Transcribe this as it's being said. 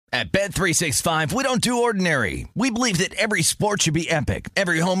At Bet365, we don't do ordinary. We believe that every sport should be epic.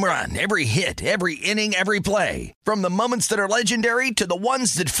 Every home run, every hit, every inning, every play. From the moments that are legendary to the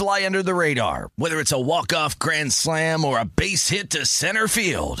ones that fly under the radar. Whether it's a walk-off grand slam or a base hit to center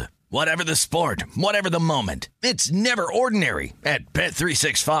field. Whatever the sport, whatever the moment. It's never ordinary at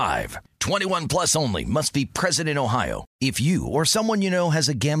Bet365. 21 plus only. Must be present in Ohio. If you or someone you know has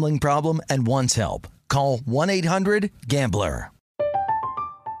a gambling problem and wants help, call 1-800-GAMBLER.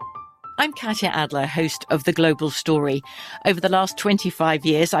 I'm Katya Adler, host of The Global Story. Over the last 25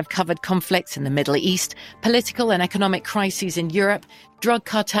 years, I've covered conflicts in the Middle East, political and economic crises in Europe, drug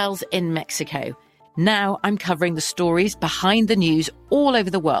cartels in Mexico. Now I'm covering the stories behind the news all over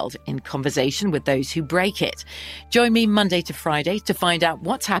the world in conversation with those who break it. Join me Monday to Friday to find out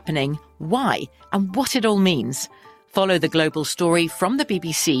what's happening, why, and what it all means. Follow The Global Story from the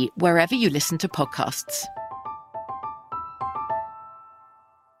BBC wherever you listen to podcasts.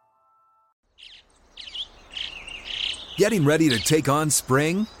 Getting ready to take on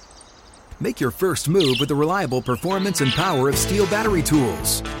spring? Make your first move with the reliable performance and power of Steel battery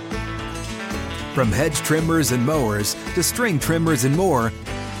tools. From hedge trimmers and mowers to string trimmers and more,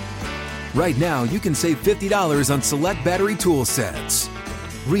 right now you can save $50 on select battery tool sets.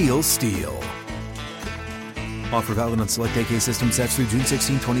 Real Steel. Offer valid on select AK system sets through June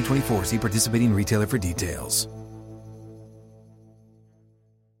 16, 2024. See participating retailer for details.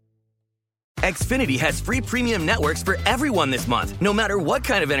 Xfinity has free premium networks for everyone this month, no matter what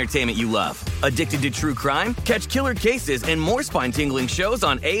kind of entertainment you love. Addicted to true crime? Catch killer cases and more spine-tingling shows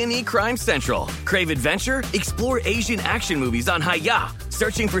on A&E Crime Central. Crave adventure? Explore Asian action movies on Hi-YAH.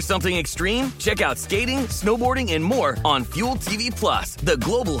 Searching for something extreme? Check out skating, snowboarding, and more on Fuel TV Plus, the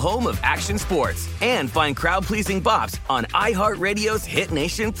global home of action sports. And find crowd-pleasing bops on iHeartRadio's Hit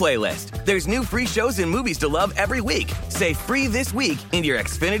Nation playlist. There's new free shows and movies to love every week. Say free this week in your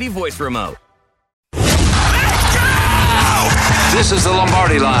Xfinity voice remote. This is the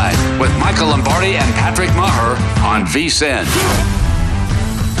Lombardi Line with Michael Lombardi and Patrick Maher on VSiN.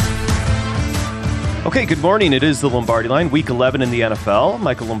 Okay, good morning. It is the Lombardi Line, Week 11 in the NFL.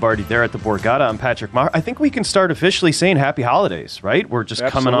 Michael Lombardi there at the Borgata. I'm Patrick Maher. I think we can start officially saying Happy Holidays, right? We're just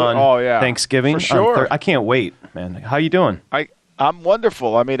coming on Thanksgiving. For sure. I can't wait, man. How you doing? I'm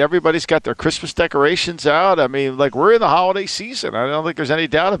wonderful. I mean, everybody's got their Christmas decorations out. I mean, like, we're in the holiday season. I don't think there's any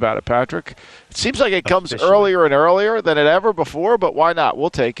doubt about it, Patrick. It seems like it comes earlier and earlier than it ever before, but why not?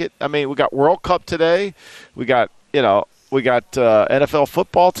 We'll take it. I mean, we got World Cup today. We got NFL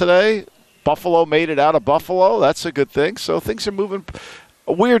football today. Buffalo made it out of Buffalo. That's a good thing. So things are moving.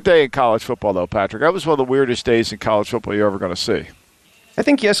 A weird day in college football, though, Patrick. That was one of the weirdest days in college football you're ever going to see. I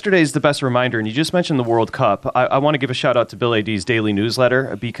think yesterday is the best reminder, and you just mentioned the World Cup. I want to give a shout-out to Bill Ad's daily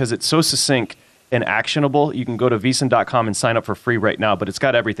newsletter because it's so succinct and actionable. You can go to VSiN.com and sign up for free right now, but it's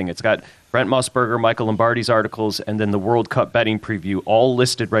got everything. It's got Brent Musburger, Michael Lombardi's articles, and then the World Cup betting preview all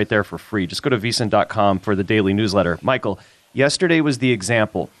listed right there for free. Just go to VSiN.com for the daily newsletter. Michael, yesterday was the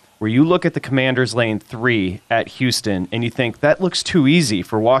example where you look at the Commanders laying 3 at Houston, and you think, that looks too easy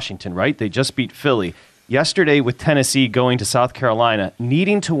for Washington, right? They just beat Philly. Yesterday, with Tennessee going to South Carolina,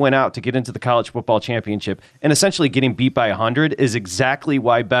 needing to win out to get into the college football championship, and essentially getting beat by 100 is exactly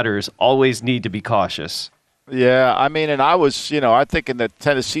why bettors always need to be cautious. Yeah, I mean, and I was, I'm thinking that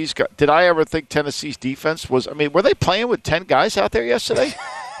Tennessee's got – did I ever think Tennessee's defense was – I mean, were they playing with 10 guys out there yesterday?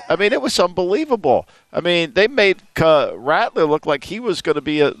 I mean, it was unbelievable. I mean, they made Rattler look like he was going to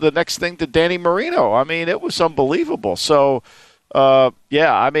be the next thing to Danny Marino. I mean, it was unbelievable. So –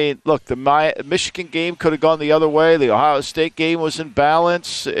 I mean, look, the Michigan game could have gone the other way. The Ohio State game was in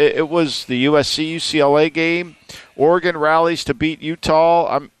balance. It was the USC-UCLA game. Oregon rallies to beat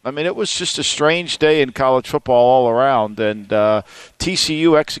Utah. I mean, it was just a strange day in college football all around. And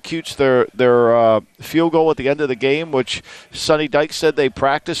TCU executes their field goal at the end of the game, which Sonny Dykes said they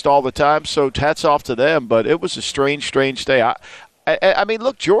practiced all the time. So hats off to them. But it was a strange day. I mean,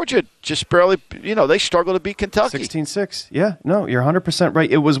 look, Georgia just barely, they struggled to beat Kentucky. 16-6. Yeah, no, you're 100% right.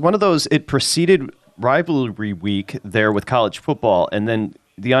 It was one of those, it preceded rivalry week there with college football, and then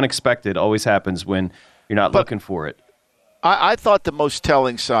the unexpected always happens when you're not looking for it. I thought the most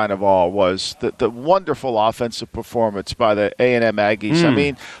telling sign of all was the wonderful offensive performance by the A&M Aggies. I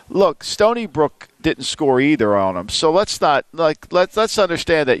mean, look, Stony Brook didn't score either on them. So let's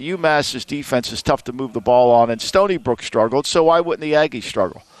understand that UMass's defense is tough to move the ball on, and Stony Brook struggled. So why wouldn't the Aggies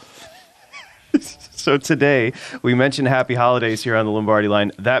struggle? So today, we mentioned Happy Holidays here on the Lombardi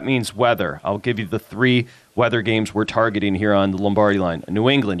Line. That means weather. I'll give you the 3 weather games we're targeting here on the Lombardi Line. New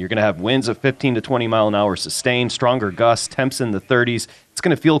England, you're going to have winds of 15 to 20 mile an hour sustained, stronger gusts, temps in the 30s. It's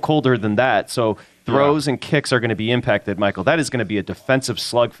going to feel colder than that. So throws and kicks are going to be impacted, Michael. That is going to be a defensive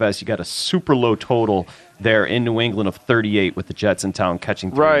slugfest. You got a super low total there in New England of 38 with the Jets in town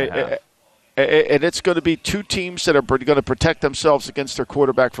catching 3.5. And it's going to be two teams that are going to protect themselves against their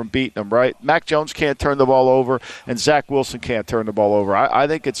quarterback from beating them, right? Mac Jones can't turn the ball over, and Zach Wilson can't turn the ball over. I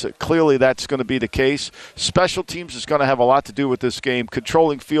think it's clearly that's going to be the case. Special teams is going to have a lot to do with this game,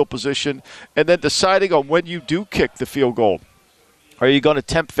 controlling field position, and then deciding on when you do kick the field goal. Are you going to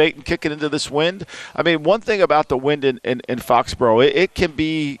tempt fate and kick it into this wind? I mean, one thing about the wind in Foxborough, it can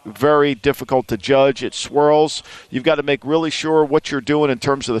be very difficult to judge. It swirls. You've got to make really sure what you're doing in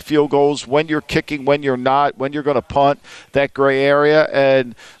terms of the field goals, when you're kicking, when you're not, when you're going to punt, that gray area.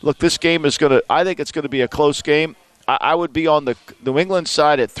 And, look, this game is going to – I think it's going to be a close game. I would be on the New England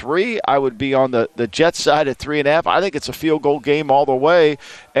side at 3. I would be on the Jets side at 3.5. I think it's a field goal game all the way.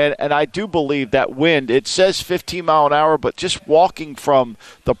 And I do believe that wind, it says 15 mile an hour, but just walking from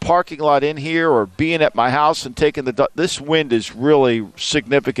the parking lot in here or being at my house and taking this wind is really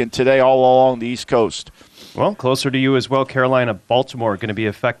significant today all along the East Coast. Well, closer to you as well, Carolina, Baltimore going to be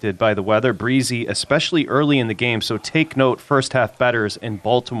affected by the weather. Breezy, especially early in the game. So take note, first half bettors in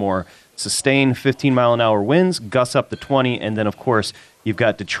Baltimore. Sustain 15-mile-an-hour winds, gusts up to 20, and then, of course, you've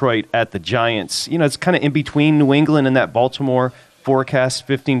got Detroit at the Giants. You know, it's kind of in between New England and that Baltimore forecast,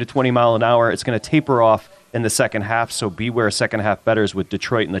 15 to 20 mile an hour. It's going to taper off in the second half, so beware second-half bettors with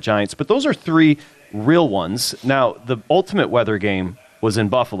Detroit and the Giants. But those are three real ones. Now, the ultimate weather game was in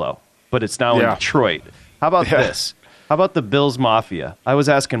Buffalo, but it's now in Detroit. How about this? How about the Bills Mafia? I was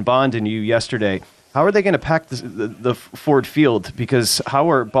asking Bond and you yesterday, how are they going to pack the Ford Field? Because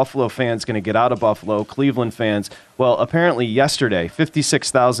how are Buffalo fans going to get out of Buffalo, Cleveland fans? Well, apparently yesterday,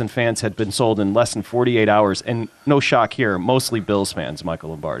 56,000 fans had been sold in less than 48 hours. And no shock here, mostly Bills fans, Michael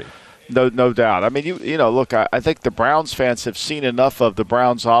Lombardi. No doubt. I mean, you know, look, I think the Browns fans have seen enough of the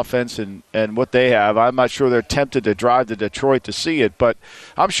Browns offense and what they have. I'm not sure they're tempted to drive to Detroit to see it, but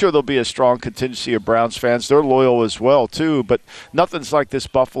I'm sure there'll be a strong contingency of Browns fans. They're loyal as well, too, but nothing's like this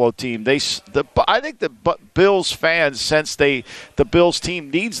Buffalo team. I think the Bills fans sense the Bills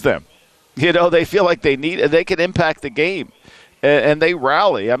team needs them. You know, they feel like they can impact the game. And they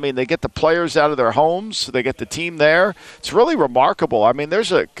rally. I mean, they get the players out of their homes. They get the team there. It's really remarkable. I mean,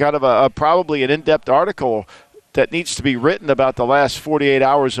 there's a kind of probably an in-depth article that needs to be written about the last 48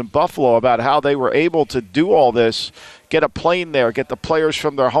 hours in Buffalo about how they were able to do all this, get a plane there, get the players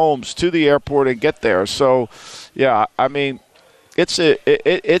from their homes to the airport and get there. So, yeah, I mean,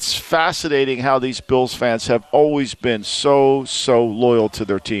 it's fascinating how these Bills fans have always been so loyal to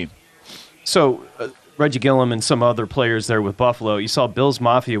their team. So, Reggie Gilliam and some other players there with Buffalo, you saw Bills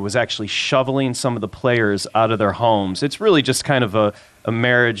Mafia was actually shoveling some of the players out of their homes. It's really just kind of a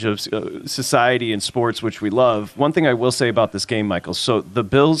marriage of society and sports, which we love. One thing I will say about this game, Michael, so the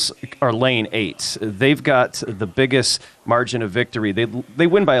Bills are laying 8. They've got the biggest margin of victory. They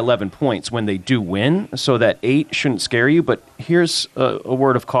win by 11 points when they do win, so that 8 shouldn't scare you. But here's a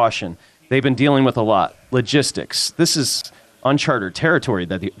word of caution. They've been dealing with a lot. Logistics. This is uncharted territory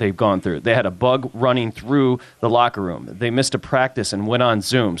that they've gone through. They had a bug running through the locker room. They missed a practice and went on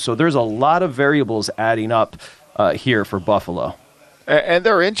Zoom. So there's a lot of variables adding up here for Buffalo. And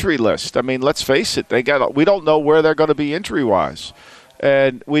their injury list. I mean, let's face it. We don't know where they're going to be injury-wise.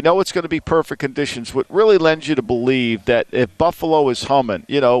 And we know it's going to be perfect conditions. What really lends you to believe that if Buffalo is humming,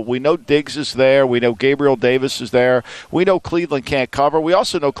 you know, we know Diggs is there. We know Gabriel Davis is there. We know Cleveland can't cover. We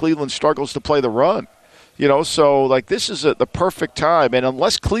also know Cleveland struggles to play the run. You know, so, like, this is the perfect time. And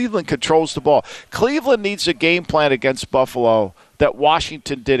unless Cleveland controls the ball, Cleveland needs a game plan against Buffalo that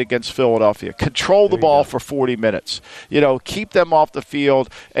Washington did against Philadelphia. Control the ball for 40 minutes. You know, keep them off the field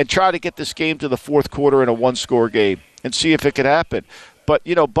and try to get this game to the fourth quarter in a one-score game and see if it can happen. But,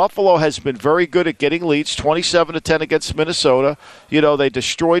 you know, Buffalo has been very good at getting leads, 27-10 against Minnesota. You know, they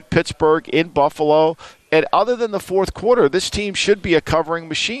destroyed Pittsburgh in Buffalo. And other than the fourth quarter, this team should be a covering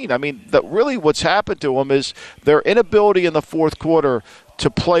machine. I mean, really what's happened to them is their inability in the fourth quarter to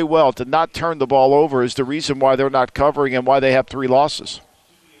play well, to not turn the ball over, is the reason why they're not covering and why they have 3 losses.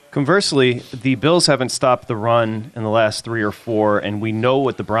 Conversely, the Bills haven't stopped the run in the last 3 or 4, and we know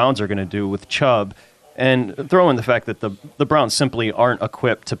what the Browns are going to do with Chubb. And throw in the fact that the Browns simply aren't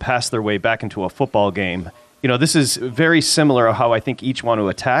equipped to pass their way back into a football game. You know, this is very similar to how I think each want to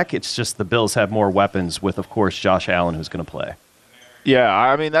attack. It's just the Bills have more weapons with, of course, Josh Allen, who's going to play. Yeah,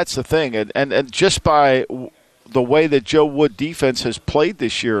 I mean, that's the thing. And just by the way that Joe Wood defense has played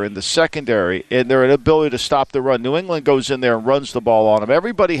this year in the secondary and their inability to stop the run, New England goes in there and runs the ball on them.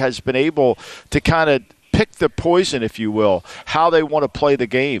 Everybody has been able to kind of pick the poison, if you will, how they want to play the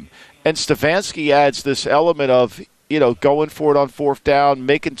game. And Stefanski adds this element of going for it on fourth down,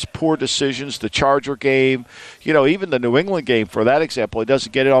 making poor decisions. The Charger game, even the New England game, for that example, he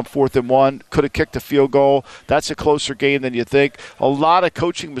doesn't get it on 4th and 1. Could have kicked a field goal. That's a closer game than you think. A lot of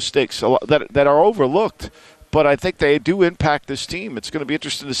coaching mistakes that are overlooked. But I think they do impact this team. It's going to be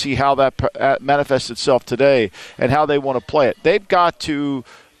interesting to see how that manifests itself today and how they want to play it. They've got to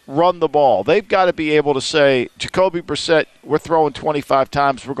run the ball. They've got to be able to say, Jacoby Brissett, we're throwing 25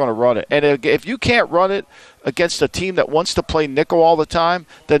 times, we're going to run it. And if you can't run it against a team that wants to play nickel all the time,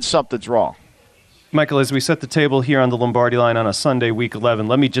 then something's wrong. Michael, as we set the table here on the Lombardi Line on a Sunday, Week 11,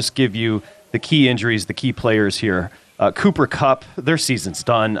 let me just give you the key injuries, the key players here. Cooper Kupp, their season's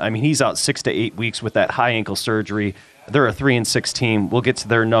done. I mean, he's out 6 to 8 weeks with that high ankle surgery. They're a 3-6 team. We'll get to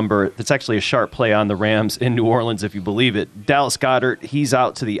their number. That's actually a sharp play on the Rams in New Orleans, if you believe it. Dallas Goedert, he's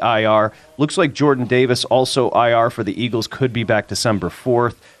out to the IR. Looks like Jordan Davis, also IR for the Eagles, could be back December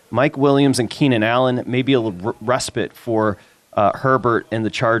 4th. Mike Williams and Keenan Allen, maybe a little respite for Herbert and the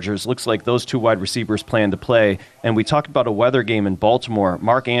Chargers. Looks like those two wide receivers plan to play. And we talked about a weather game in Baltimore.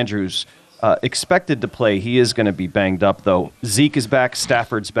 Mark Andrews expected to play. He is going to be banged up, though. Zeke is back.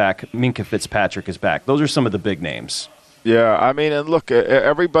 Stafford's back. Minkah Fitzpatrick is back. Those are some of the big names. Yeah, I mean, and look,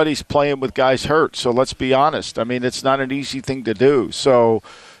 everybody's playing with guys hurt, so let's be honest. I mean, it's not an easy thing to do. So,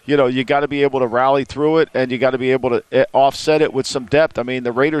 you got to be able to rally through it, and you got to be able to offset it with some depth. I mean,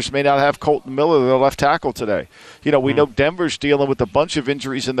 the Raiders may not have Colton Miller, their left tackle, today. We know Denver's dealing with a bunch of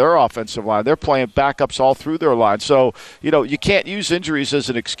injuries in their offensive line. They're playing backups all through their line. So, you can't use injuries as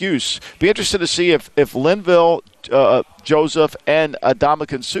an excuse. Be interested to see if Linville, Joseph, and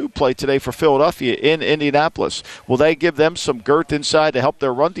Ndamukong Suh play today for Philadelphia in Indianapolis. Will they give them some girth inside to help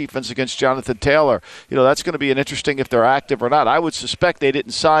their run defense against Jonathan Taylor? That's going to be an interesting if they're active or not. I would suspect they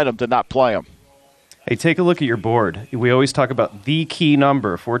didn't sign them to not play them. Hey, take a look at your board. We always talk about the key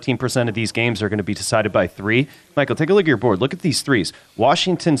number. 14% of these games are going to be decided by 3. Michael, take a look at your board. Look at these 3s.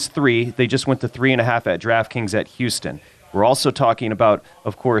 Washington's 3. They just went to 3.5 at DraftKings at Houston. We're also talking about,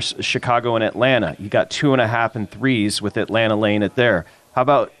 of course, Chicago and Atlanta. You got 2.5 and 3s with Atlanta laying it there. How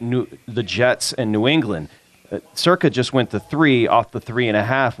about the Jets and New England? Circa just went to 3 off the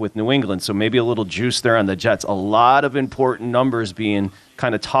 3.5 with New England, so maybe a little juice there on the Jets. A lot of important numbers being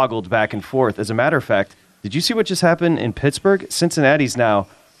kind of toggled back and forth. As a matter of fact, did you see what just happened in Pittsburgh? Cincinnati's now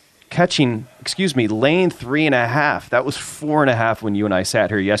laying 3.5. That was 4.5 when you and I sat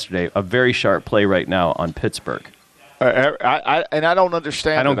here yesterday. A very sharp play right now on Pittsburgh. I don't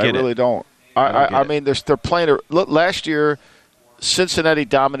understand. I really don't. I mean, they're playing. Last year, Cincinnati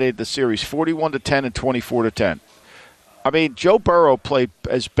dominated the series, 41-10 and 24-10. I mean, Joe Burrow played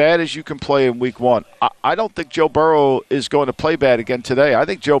as bad as you can play in Week 1. I don't think Joe Burrow is going to play bad again today. I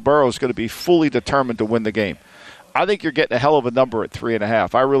think Joe Burrow is going to be fully determined to win the game. I think you're getting a hell of a number at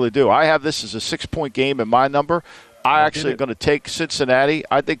 3.5. I really do. I have this as a 6-point game in my number. I actually am going to take Cincinnati.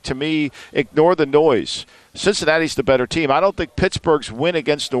 I think, to me, ignore the noise. Cincinnati's the better team. I don't think Pittsburgh's win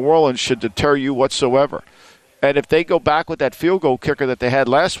against New Orleans should deter you whatsoever. And if they go back with that field goal kicker that they had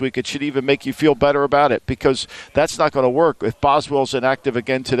last week, it should even make you feel better about it, because that's not going to work if Boswell's inactive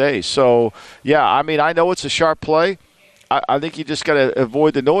again today. So, yeah, I mean, I know it's a sharp play. I think you just got to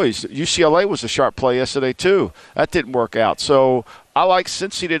avoid the noise. UCLA was a sharp play yesterday, too. That didn't work out. So I like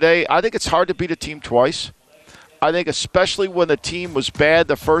Cincy today. I think it's hard to beat a team twice. I think especially when the team was bad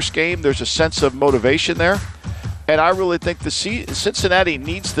the first game, there's a sense of motivation there. And I really think Cincinnati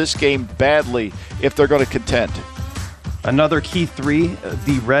needs this game badly if they're going to contend. Another key 3,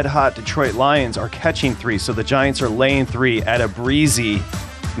 the red-hot Detroit Lions are catching 3, so the Giants are laying 3 at a breezy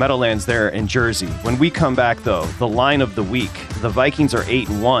Meadowlands there in Jersey. When we come back, though, the line of the week, the Vikings are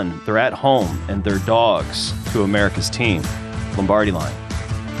 8-1. They're at home, and they're dogs to America's team. Lombardi Line.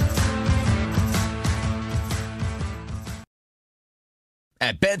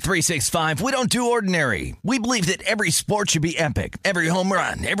 At Bet365, we don't do ordinary. We believe that every sport should be epic. Every home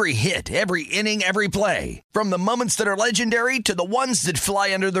run, every hit, every inning, every play. From the moments that are legendary to the ones that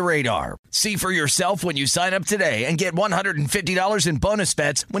fly under the radar. See for yourself when you sign up today and get $150 in bonus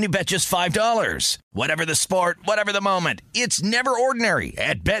bets when you bet just $5. Whatever the sport, whatever the moment, it's never ordinary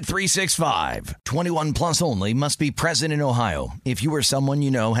at Bet365. 21 plus only. Must be present in Ohio. If you or someone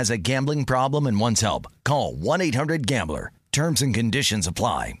you know has a gambling problem and wants help, call 1-800-GAMBLER. Terms and conditions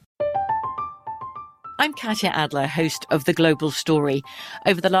apply. I'm Katya Adler, host of The Global Story.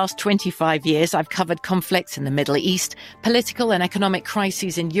 Over the last 25 years, I've covered conflicts in the Middle East, political and economic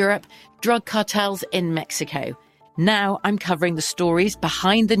crises in Europe, drug cartels in Mexico. Now I'm covering the stories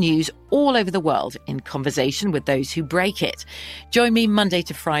behind the news all over the world in conversation with those who break it. Join me Monday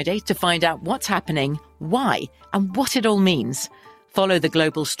to Friday to find out what's happening, why, and what it all means. Follow The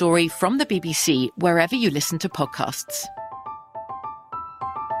Global Story from the BBC wherever you listen to podcasts.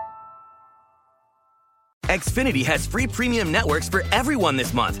 Xfinity has free premium networks for everyone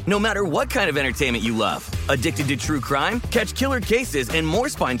this month, no matter what kind of entertainment you love. Addicted to true crime? Catch killer cases and more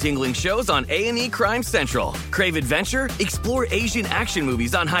spine-tingling shows on A&E Crime Central. Crave adventure? Explore Asian action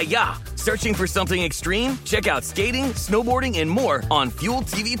movies on Hi-YAH. Searching for something extreme? Check out skating, snowboarding, and more on Fuel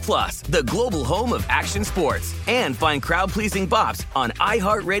TV Plus, the global home of action sports. And find crowd-pleasing bops on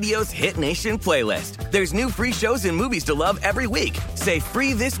iHeartRadio's Hit Nation playlist. There's new free shows and movies to love every week. Say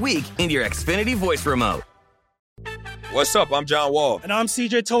free this week in your Xfinity voice remote. What's up? I'm John Wall. And I'm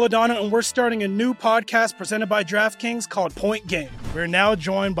CJ Toledano, and we're starting a new podcast presented by DraftKings called Point Game. We're now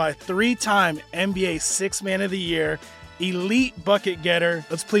joined by three-time NBA Sixth Man of the Year, elite bucket getter.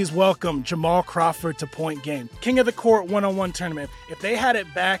 Let's please welcome Jamal Crawford to Point Game. King of the Court one-on-one tournament. If they had it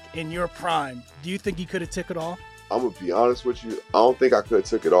back in your prime, do you think you could have took it all? I'm going to be honest with you. I don't think I could have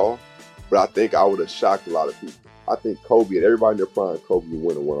took it all, but I think I would have shocked a lot of people. I think Kobe and everybody in their prime, Kobe would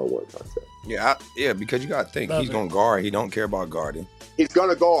win a one-on-one contest. Yeah, because you got to think, he's going to guard. He don't care about guarding. He's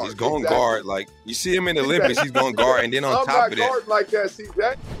going to guard. He's going to guard. Like, you see him in the Olympics, he's going to guard. And then on top of that. I'm not guarding like that,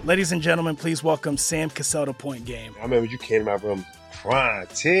 CJ. Ladies and gentlemen, please welcome Sam Cassell to Point Game. I remember you came out from crying,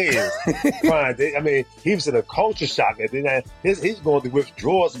 tears. Crying. I mean, he was in a culture shock. And then he's going through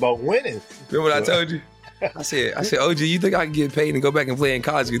withdrawals about winning. Remember what I told you? I said, OG, you think I can get paid and go back and play in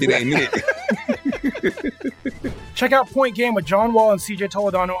college because it ain't it? Check out Point Game with John Wall and CJ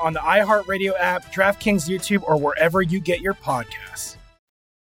Toledano on the iHeartRadio app, DraftKings YouTube, or wherever you get your podcasts.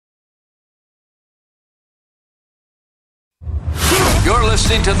 You're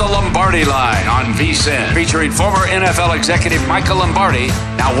listening to The Lombardi Line on VSiN, featuring former NFL executive Michael Lombardi.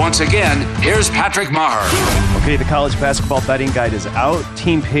 Now, once again, here's Patrick Maher. Okay, the college basketball betting guide is out.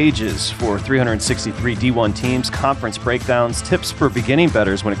 Team pages for 363 D1 teams, conference breakdowns, tips for beginning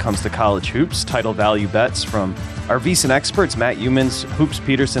bettors when it comes to college hoops, title value bets from our VSiN experts, Matt Youmans, Hoops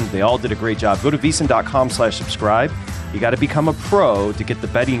Peterson. They all did a great job. Go to VSiN.com/subscribe. You got to become a pro to get the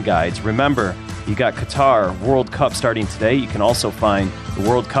betting guides. Remember, you got Qatar World Cup starting today. You can also find the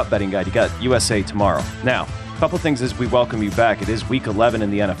World Cup betting guide. You got USA tomorrow. Now, a couple things as we welcome you back. It is Week 11 in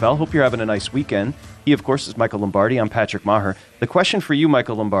the NFL. Hope you're having a nice weekend. He, of course, is Michael Lombardi. I'm Patrick Maher. The question for you,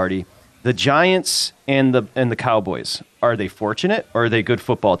 Michael Lombardi, the Giants and the Cowboys, are they fortunate or are they good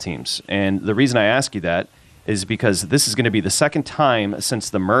football teams? And the reason I ask you that is because this is going to be the second time since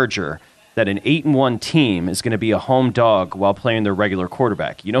the merger that an 8-1 team is going to be a home dog while playing their regular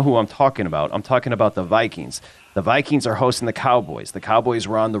quarterback. You know who I'm talking about. I'm talking about the Vikings. The Vikings are hosting the Cowboys. The Cowboys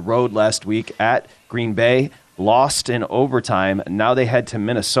were on the road last week at Green Bay, lost in overtime. Now they head to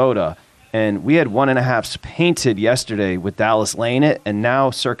Minnesota. And we had 1.5s painted yesterday with Dallas laying it, and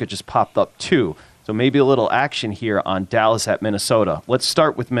now Circa just popped up 2. So maybe a little action here on Dallas at Minnesota. Let's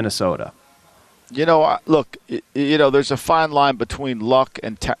start with Minnesota. You know, look, there's a fine line between luck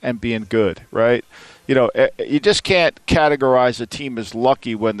and being good, right? You know, you just can't categorize a team as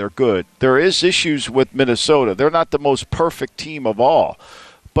lucky when they're good. There is issues with Minnesota. They're not the most perfect team of all,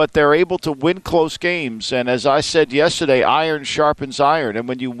 but they're able to win close games. And as I said yesterday, iron sharpens iron. And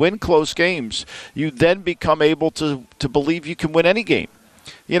when you win close games, you then become able to believe you can win any game.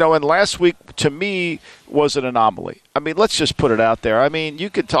 You know, and last week, to me, was an anomaly. I mean, let's just put it out there. I mean, you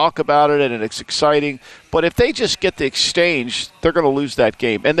could talk about it, and it's exciting, but if they just get the exchange, they're going to lose that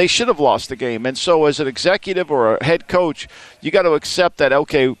game, and they should have lost the game. And so as an executive or a head coach, you got to accept that,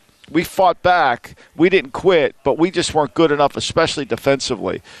 okay, we fought back, we didn't quit, but we just weren't good enough, especially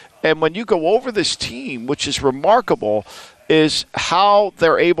defensively. And when you go over this team, which is remarkable, is how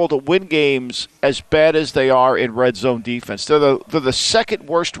they're able to win games as bad as they are in red zone defense. They're the second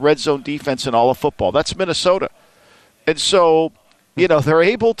worst red zone defense in all of football. That's Minnesota. And so, they're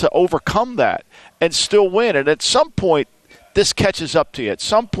able to overcome that and still win. And at some point, this catches up to you. At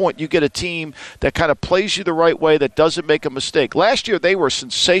some point, you get a team that kind of plays you the right way, that doesn't make a mistake. Last year, they were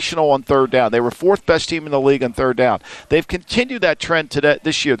sensational on third down. They were fourth best team in the league on third down. They've continued that trend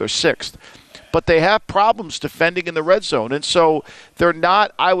this year. They're sixth. But they have problems defending in the red zone. And so they're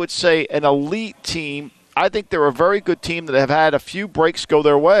not, I would say, an elite team. I think they're a very good team that have had a few breaks go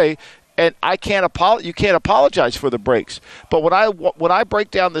their way. And you can't apologize for the breaks. But when I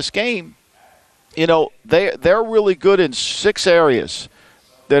break down this game, they're really good in 6 areas.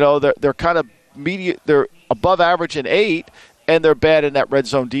 They're kind of medium, they're above average in 8, and they're bad in that red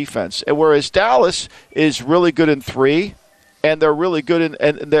zone defense. And whereas Dallas is really good in 3. And they're really good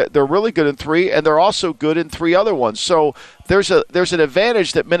in 3, and they're also good in 3 other ones. So there's an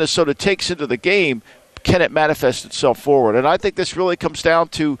advantage that Minnesota takes into the game can it manifest itself forward? And I think this really comes down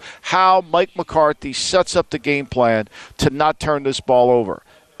to how Mike McCarthy sets up the game plan to not turn this ball over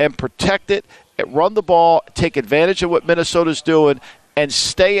and protect it, and run the ball, take advantage of what Minnesota's doing, and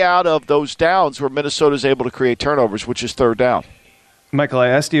stay out of those downs where Minnesota's able to create turnovers, which is third down. Michael, I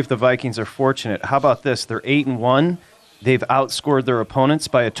asked you if the Vikings are fortunate. How about this? They're 8-1. They've outscored their opponents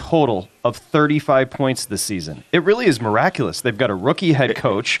by a total of 35 points this season. It really is miraculous. They've got a rookie head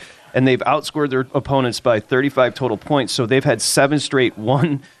coach, and they've outscored their opponents by 35 total points. So they've had 7 straight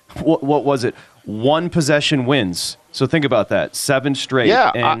one possession wins. So think about that, 7 straight.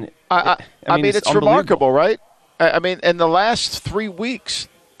 Yeah, and I mean it's remarkable, right? I mean, in the last 3 weeks,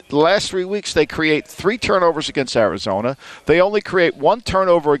 they create 3 turnovers against Arizona. They only create 1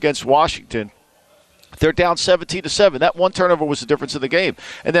 turnover against Washington. They're down 17-7. That 1 turnover was the difference in the game.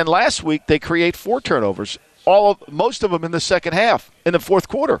 And then last week they create 4 turnovers, most of them in the second half, in the fourth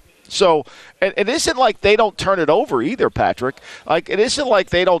quarter. So it isn't like they don't turn it over either, Patrick. Like, it isn't like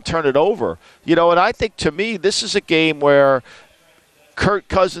they don't turn it over. You know, and I think, to me, this is a game where Kirk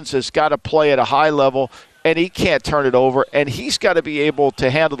Cousins has got to play at a high level, and he can't turn it over, and he's got to be able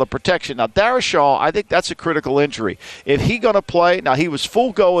to handle the protection. Now, Darrisaw, I think that's a critical injury. If he's going to play, now he was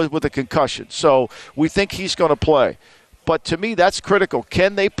full go with a concussion, so we think he's going to play. But to me, that's critical.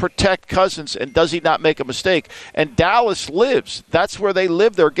 Can they protect Cousins, and does he not make a mistake? And Dallas lives. That's where they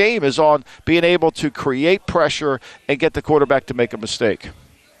live their game, is on being able to create pressure and get the quarterback to make a mistake.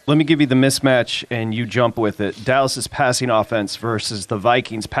 Let me give you the mismatch, and you jump with it. Dallas's passing offense versus the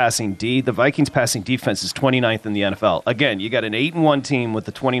Vikings passing D. The Vikings passing defense is 29th in the NFL. Again, you got an 8-1 team with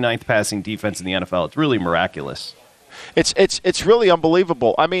the 29th passing defense in the NFL. It's really miraculous. It's really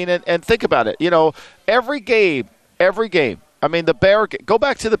unbelievable. I mean, and think about it. You know, every game. I mean, go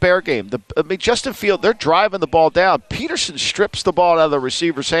back to the Bear game. Justin Field, they're driving the ball down. Peterson strips the ball out of the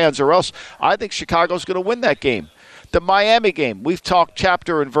receiver's hands, or else I think Chicago's going to win that game. The Miami game, we've talked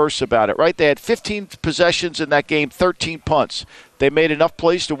chapter and verse about it, right? They had 15 possessions in that game, 13 punts. They made enough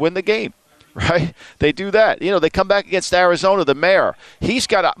plays to win the game, right? They do that. You know, they come back against Arizona, the mayor. He's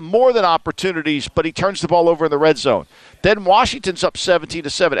got more than opportunities, but he turns the ball over in the red zone. Then Washington's up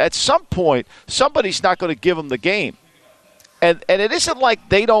 17-7. At some point, somebody's not going to give them the game. And it isn't like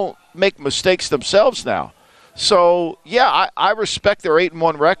they don't make mistakes themselves now. So, yeah, I respect their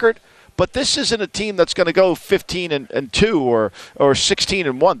 8-1 record. But this isn't a team that's going to go 15-2 or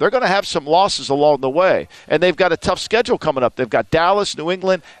 16-1. They're going to have some losses along the way, and they've got a tough schedule coming up. They've got Dallas, New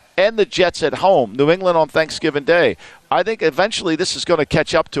England, and the Jets at home. New England on Thanksgiving Day. I think eventually this is going to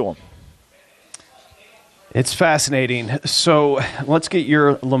catch up to them. It's fascinating. So let's get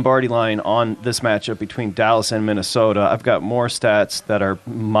your Lombardi line on this matchup between Dallas and Minnesota. I've got more stats that are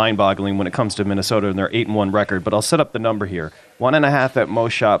mind-boggling when it comes to Minnesota and their 8-1 record, but I'll set up the number here. 1.5 at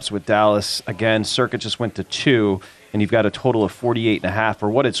most shops with Dallas. Again, Circuit just went to 2, and you've got a total of 48.5. For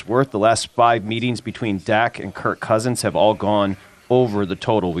what it's worth, the last 5 meetings between Dak and Kirk Cousins have all gone over the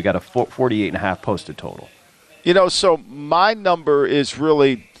total. We got a 48.5 posted total. You know, so my number is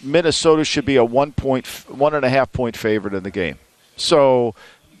really Minnesota should be a 1.5 point favorite in the game. So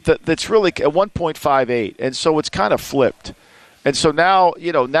that's really a 1.58, and so it's kind of flipped. And so now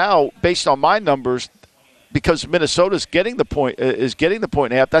based on my numbers, because Minnesota's getting the point and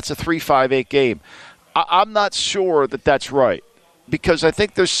a half, that's a 3.58 game. I'm not sure that that's right. Because I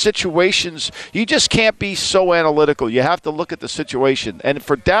think there's situations, you just can't be so analytical. You have to look at the situation. And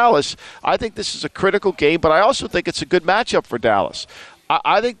for Dallas, I think this is a critical game, but I also think it's a good matchup for Dallas.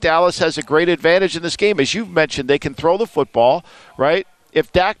 I think Dallas has a great advantage in this game. As you've mentioned, they can throw the football, right?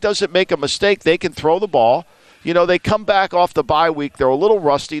 If Dak doesn't make a mistake, they can throw the ball. You know, they come back off the bye week. They're a little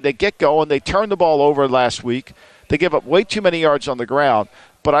rusty. They get going. They turned the ball over last week. They give up way too many yards on the ground.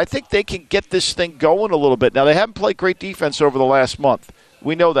 But I think they can get this thing going a little bit. Now, they haven't played great defense over the last month.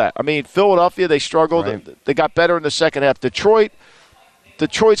 We know that. I mean, Philadelphia, they struggled. Right. They got better in the second half.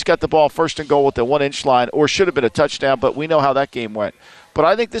 Detroit's got the ball first and goal with the 1-inch line, or should have been a touchdown, but we know how that game went. But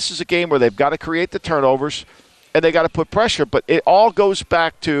I think this is a game where they've got to create the turnovers, and they got to put pressure. But it all goes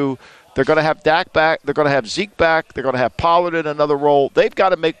back to they're going to have Dak back. They're going to have Zeke back. They're going to have Pollard in another role. They've got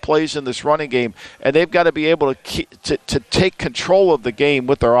to make plays in this running game, and they've got to be able to take control of the game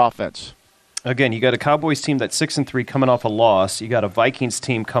with their offense. Again, you got a Cowboys team that's 6-3 coming off a loss. You got a Vikings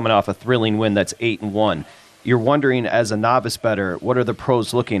team coming off a thrilling win that's 8-1. You're wondering, as a novice bettor, what are the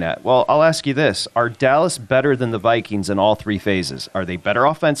pros looking at? Well, I'll ask you this. Are Dallas better than the Vikings in all 3 phases? Are they better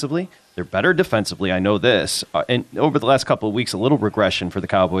offensively? They're better defensively, I know this. And over the last couple of weeks, a little regression for the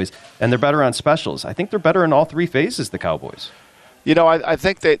Cowboys. And they're better on specials. I think they're better in all 3 phases, the Cowboys. You know, I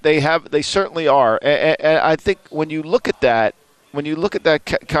think that they certainly are. And I think when you look at that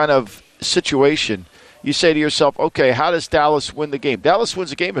kind of situation, you say to yourself, okay, how does Dallas win the game? Dallas wins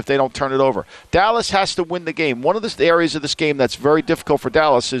the game if they don't turn it over. Dallas has to win the game. One of the areas of this game that's very difficult for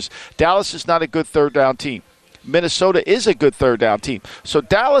Dallas is not a good third down team. Minnesota is a good third down team. So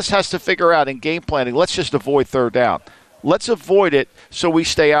Dallas has to figure out in game planning, let's just avoid third down. Let's avoid it so we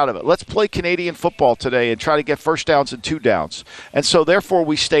stay out of it. Let's play Canadian football today and try to get first downs and 2 downs. And so, therefore,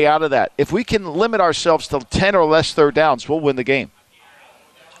 we stay out of that. If we can limit ourselves to 10 or less third downs, we'll win the game.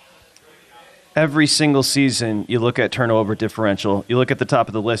 Every single season, you look at turnover differential. You look at the top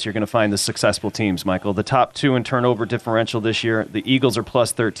of the list, you're going to find the successful teams, Michael. The top 2 in turnover differential this year, the Eagles are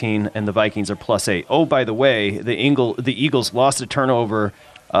plus 13 and the Vikings are plus 8. Oh, by the way, the Eagles lost a turnover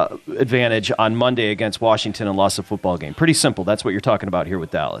advantage on Monday against Washington and lost a football game. Pretty simple. That's what you're talking about here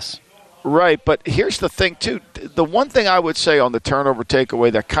with Dallas. Right, but here's the thing, too. The one thing I would say on the turnover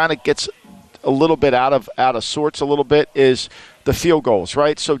takeaway that kind of gets a little bit out of sorts a little bit is the field goals,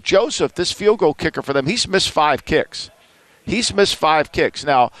 right? So Joseph, this field goal kicker for them, he's missed 5 kicks.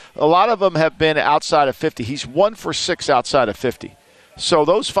 Now, a lot of them have been outside of 50. He's 1 for 6 outside of 50. So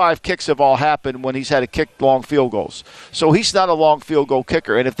those 5 kicks have all happened when he's had to kick long field goals. So he's not a long field goal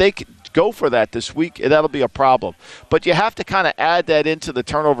kicker. And if they go for that this week, that'll be a problem. But you have to kind of add that into the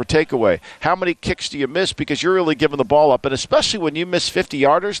turnover takeaway. How many kicks do you miss? Because you're really giving the ball up. And especially when you miss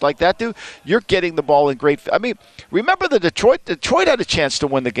 50-yarders like that, dude, you're getting the ball in great – I mean, remember the Detroit had a chance to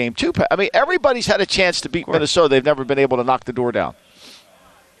win the game too. I mean, everybody's had a chance to beat Minnesota. They've never been able to knock the door down.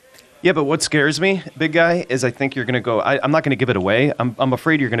 Yeah, but what scares me, big guy, is I think you're going to go – I'm not going to give it away. I'm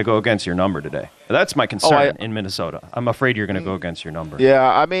afraid you're going to go against your number today. That's my concern in Minnesota. I'm afraid you're going to go against your number. Yeah,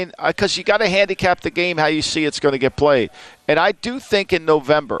 I mean, because you got to handicap the game how you see it's going to get played. And I do think in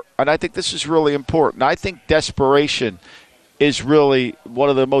November, and I think this is really important, I think desperation is really one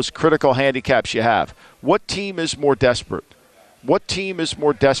of the most critical handicaps you have. What team is more desperate? What team is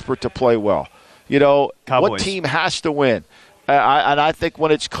more desperate to play well? You know, Cowboys. What team has to win? And I think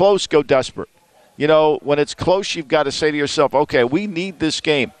when it's close, go desperate. You know, when it's close, you've got to say to yourself, okay, we need this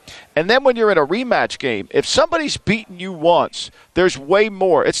game. And then when you're in a rematch game, if somebody's beaten you once, there's way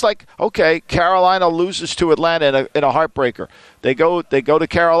more. It's like, okay, Carolina loses to Atlanta in a heartbreaker. They go to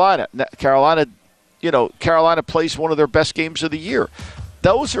Carolina. Carolina plays one of their best games of the year.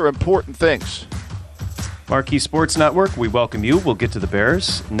 Those are important things. Marquee Sports Network, we welcome you. We'll get to the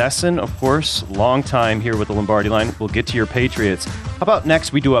Bears. Nesson, of course, long time here with the Lombardi Line. We'll get to your Patriots. How about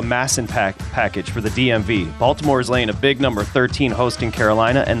next we do a Masson package for the DMV? Baltimore is laying a big number 13 hosting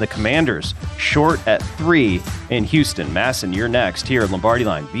Carolina, and the Commanders short at 3 in Houston. Masson, you're next here at Lombardi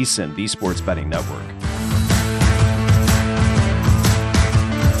Line, VSiN, the Sports Betting Network.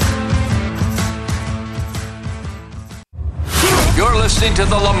 You're listening to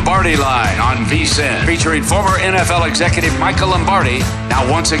the Lombardi Line on VSiN, featuring former NFL executive Michael Lombardi. Now,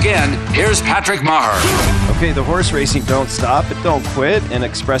 once again, here's Patrick Maher. Okay, the horse racing don't stop, but don't quit, and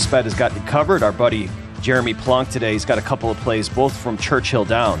ExpressBet has got you covered. Our buddy Jeremy Plunk today, he's got a couple of plays, both from Churchill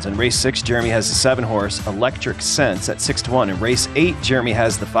Downs. In race 6, Jeremy has the 7-horse Electric Sense at 6-1. In race 8, Jeremy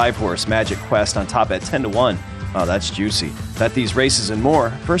has the 5-horse Magic Quest on top at 10-1. Oh, that's juicy. Bet these races and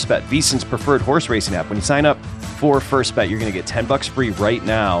more. FirstBet, VSiN's preferred horse racing app. When you sign up for FirstBet, you're going to get $10 free right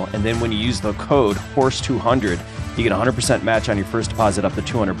now. And then when you use the code HORSE200, you get a 100% match on your first deposit up to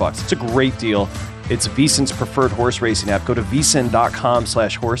 $200. It's a great deal. It's VSiN's preferred horse racing app. Go to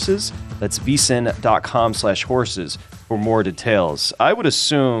vsin.com/horses. That's vsin.com/horses for more details. I would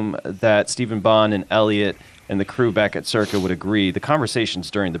assume that Stephen Bond and Elliot and the crew back at Circa would agree. The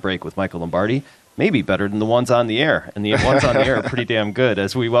conversations during the break with Michael Lombardi maybe better than the ones on the air. And the ones on the air are pretty damn good.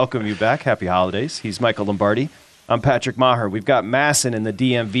 As we welcome you back, happy holidays. He's Michael Lombardi. I'm Patrick Maher. We've got Masson in the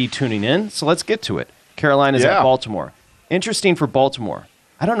DMV tuning in, so let's get to it. Carolina's at Baltimore. Interesting for Baltimore.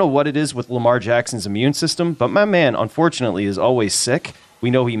 I don't know what it is with Lamar Jackson's immune system, but my man, unfortunately, is always sick.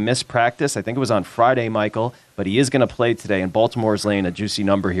 We know he missed practice. I think it was on Friday, Michael, but he is going to play today, and Baltimore's laying a juicy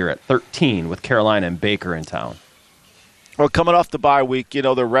number here at 13 with Carolina and Baker in town. Well, coming off the bye week,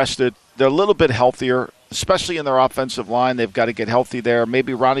 they're rested. They're a little bit healthier, especially in their offensive line. They've got to get healthy there.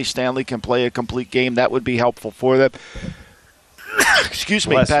 Maybe Ronnie Stanley can play a complete game. That would be helpful for them. Excuse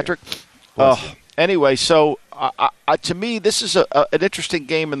me, Patrick. Anyway, so to me, this is an interesting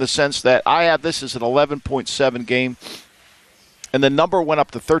game in the sense that I have this as an 11.7 game. And the number went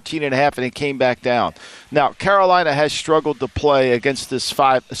up to 13.5, and it came back down. Now, Carolina has struggled to play against this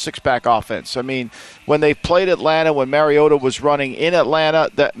six-back offense. I mean, when they played Atlanta, when Mariota was running in Atlanta,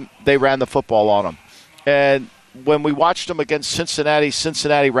 they ran the football on them. And when we watched them against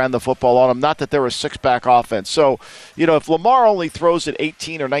Cincinnati ran the football on them. Not that they're a six-back offense. So, if Lamar only throws it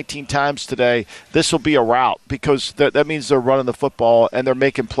 18 or 19 times today, this will be a rout because that means they're running the football and they're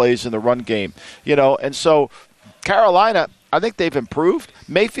making plays in the run game. And so Carolina, I think they've improved.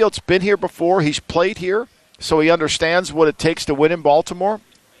 Mayfield's been here before. He's played here, so he understands what it takes to win in Baltimore.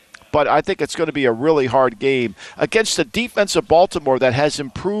 But I think it's going to be a really hard game against the defense of Baltimore that has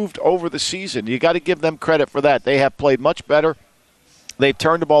improved over the season. You got to give them credit for that. They have played much better. They've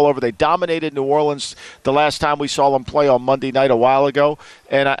turned the ball over. They dominated New Orleans the last time we saw them play on Monday night a while ago.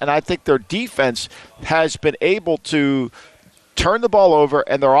 And I think their defense has been able to turn the ball over,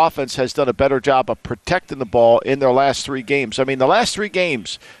 and their offense has done a better job of protecting the ball in their last 3 games. I mean, the last 3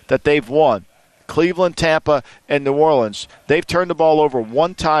 games that they've won, Cleveland, Tampa, and New Orleans, they've turned the ball over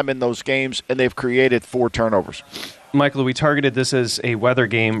 1 time in those games, and they've created 4 turnovers. Michael, we targeted this as a weather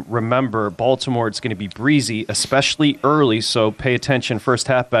game. Remember, Baltimore, it's going to be breezy, especially early, so pay attention,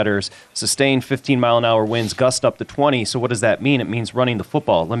 first-half bettors. Sustained 15-mile-an-hour winds, gust up to 20. So what does that mean? It means running the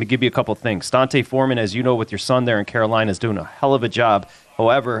football. Let me give you a couple things. Dante Foreman, as you know, with your son there in Carolina, is doing a hell of a job.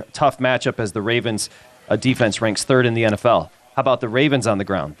 However, tough matchup as the Ravens' defense ranks 3rd in the NFL. How about the Ravens on the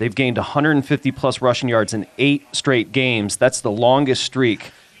ground? They've gained 150-plus rushing yards in 8 straight games. That's the longest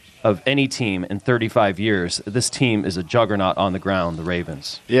streak of any team in 35 years. This team is a juggernaut on the ground, the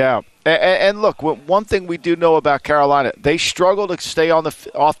Ravens. Yeah, and look, one thing we do know about Carolina, they struggle to stay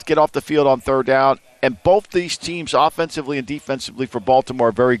get off the field on 3rd down. And both these teams, offensively and defensively for Baltimore,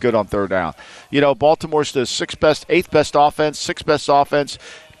 are very good on 3rd down. Baltimore's the 8th best offense, 6th best offense.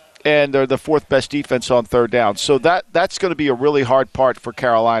 And they're the 4th best defense on 3rd down. So that's going to be a really hard part for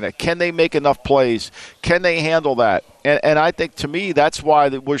Carolina. Can they make enough plays? Can they handle that? And I think, to me, that's why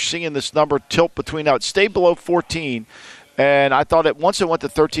we're seeing this number tilt between now. It stayed below 14, and I thought once it went to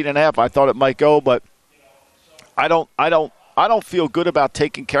 13.5, I thought it might go, but I don't feel good about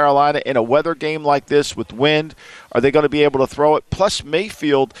taking Carolina in a weather game like this with wind. Are they going to be able to throw it? Plus,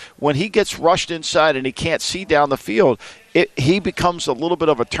 Mayfield, when he gets rushed inside and he can't see down the field, he becomes a little bit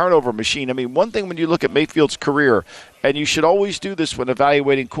of a turnover machine. I mean, one thing when you look at Mayfield's career, and you should always do this when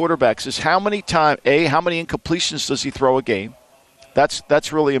evaluating quarterbacks, is how many incompletions does he throw a game?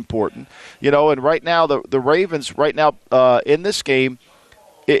 That's really important. And right now, the Ravens, in this game,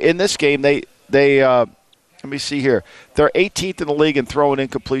 they let me see here. They're 18th in the league in throwing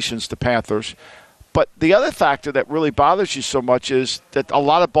incompletions to Panthers. But the other factor that really bothers you so much is that a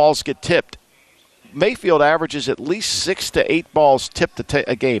lot of balls get tipped. Mayfield averages at least 6 to 8 balls tipped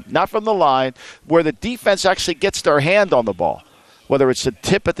a game, not from the line, where the defense actually gets their hand on the ball. Whether it's a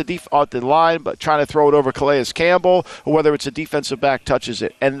tip at the line, but trying to throw it over Calais Campbell, or whether it's a defensive back touches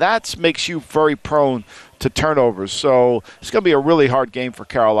it. And that makes you very prone to turnovers. So it's going to be a really hard game for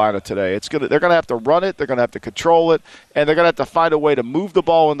Carolina today. They're going to have to run it, they're going to have to control it, and they're going to have to find a way to move the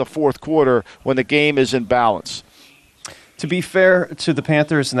ball in the 4th quarter when the game is in balance. To be fair to the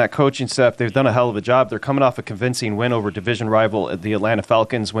Panthers and that coaching staff, they've done a hell of a job. They're coming off a convincing win over division rival the Atlanta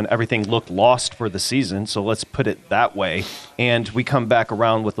Falcons when everything looked lost for the season, so let's put it that way. And we come back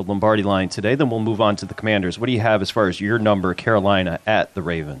around with the Lombardi line today, then we'll move on to the Commanders. What do you have as far as your number, Carolina, at the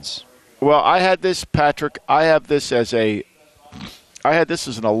Ravens? Well, I had this, Patrick. I had this as an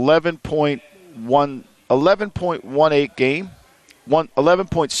 11.18 game,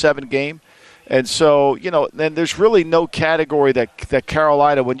 11.7 game. And so, then there's really no category that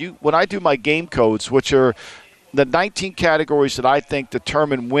Carolina, when I do my game codes, which are the 19 categories that I think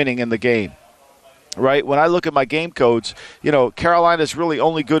determine winning in the game, right? When I look at my game codes, Carolina's really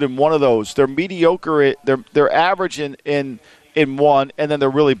only good in one of those. They're mediocre, they're average in one, and then they're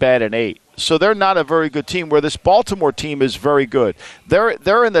really bad in 8. So they're not a very good team, where this Baltimore team is very good.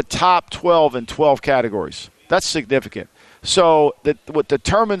 They're in the top 12 in 12 categories. That's significant. So what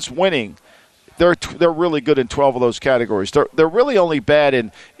determines winning, they're really good in 12 of those categories. They're really only bad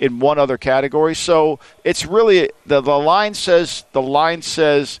in one other category. So it's really the line says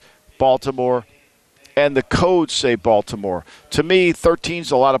Baltimore, and the codes say Baltimore. To me,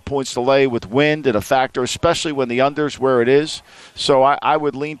 13's a lot of points to lay with wind and a factor, especially when the under's where it is. So I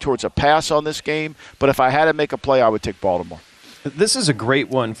would lean towards a pass on this game. But if I had to make a play, I would take Baltimore. This is a great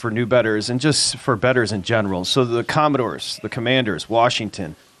one for new bettors and just for bettors in general. So the Commodores, the Commanders,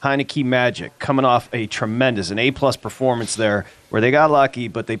 Washington, Heineke Magic coming off an A-plus performance there where they got lucky,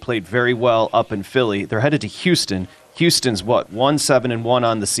 but they played very well up in Philly. They're headed to Houston. Houston's 1-7-1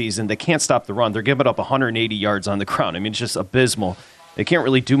 on the season. They can't stop the run. They're giving up 180 yards on the ground. I mean, it's just abysmal. They can't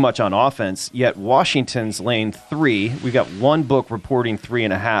really do much on offense, yet Washington's laying 3. We got one book reporting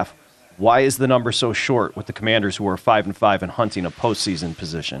 3.5. Why is the number so short with the Commanders, who are 5-5 and hunting a postseason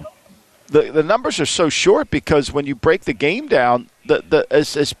position? the numbers are so short because when you break the game down,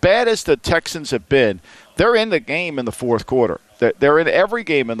 as bad as the Texans have been, they're in the game in the fourth quarter. They're in every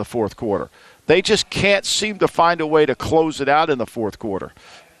game in the fourth quarter. They just can't seem to find a way to close it out in the fourth quarter.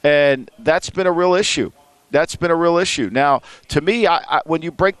 And that's been a real issue. Now, to me, when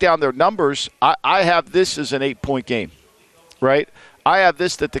you break down their numbers, I have this as an 8-point game, right? I have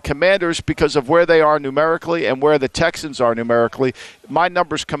this that the Commanders, because of where they are numerically and where the Texans are numerically, my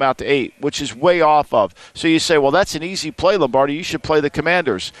numbers come out to 8, which is way off of. So you say, well, that's an easy play, Lombardi. You should play the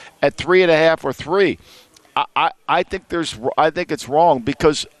Commanders at 3.5 or 3. I think it's wrong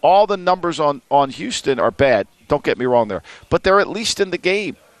because all the numbers on Houston are bad. Don't get me wrong there, but they're at least in the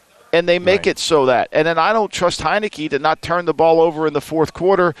game. And they make it so that. And then I don't trust Heineke to not turn the ball over in the fourth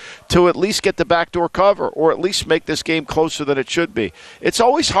quarter to at least get the backdoor cover or at least make this game closer than it should be. It's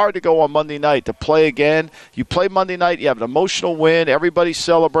always hard to go on Monday night to play again. You play Monday night, you have an emotional win, everybody's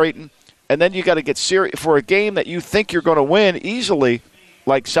celebrating, and then you got to get serious for a game that you think you're going to win easily,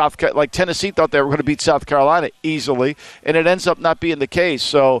 like Tennessee thought they were going to beat South Carolina easily, and it ends up not being the case.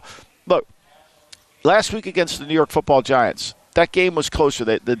 So, look, last week against the New York Football Giants, that game was closer.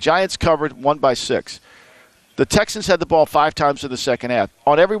 The Giants covered, won by 6. The Texans had the ball 5 times in the second half.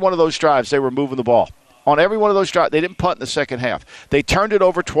 On every one of those drives, they were moving the ball. On every one of those drives, they didn't punt in the second half. They turned it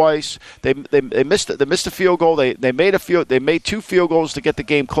over twice. They missed a field goal. They made 2 field goals to get the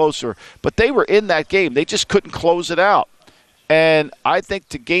game closer. But they were in that game. They just couldn't close it out. And I think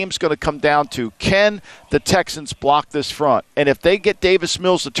the game's going to come down to, can the Texans block this front? And if they get Davis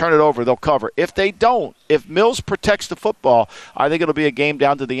Mills to turn it over, they'll cover. If they don't, if Mills protects the football, I think it'll be a game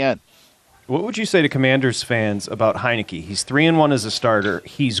down to the end. What would you say to Commanders fans about Heineke? He's 3-1 as a starter.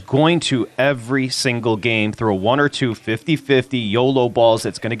 He's going to every single game throw 1 or 2 50-50 YOLO balls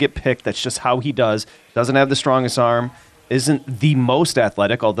that's going to get picked. That's just how he does. Doesn't have the strongest arm. Isn't the most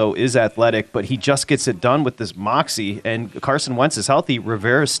athletic, although is athletic, but he just gets it done with this moxie. And Carson Wentz is healthy.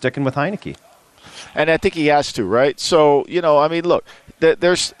 Rivera's sticking with Heineke. And I think he has to, right? So, look,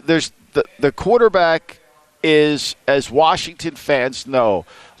 there's the quarterback is, as Washington fans know,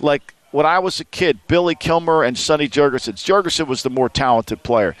 like when I was a kid, Billy Kilmer and Sonny Jurgensen. Jurgensen was the more talented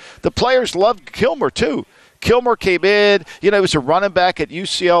player. The players loved Kilmer, too. Kilmer came in, he was a running back at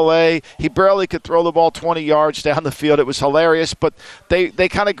UCLA. He barely could throw the ball 20 yards down the field. It was hilarious, but they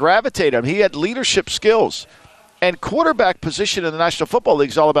kind of gravitated him. He had leadership skills. And quarterback position in the National Football League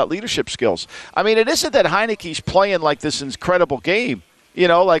is all about leadership skills. I mean, it isn't that Heineke's playing like this incredible game.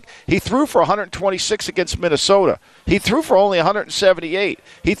 Like he threw for 126 against Minnesota. He threw for only 178.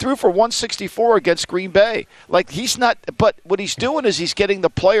 He threw for 164 against Green Bay. Like he's not, but what he's doing is he's getting the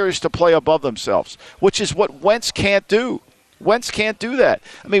players to play above themselves, which is what Wentz can't do. Wentz can't do that.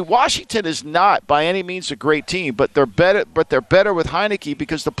 I mean, Washington is not by any means a great team, but they're better with Heineke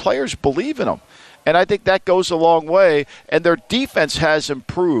because the players believe in him. And I think that goes a long way, and their defense has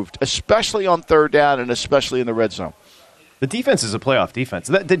improved, especially on third down and especially in the red zone. The defense is a playoff defense.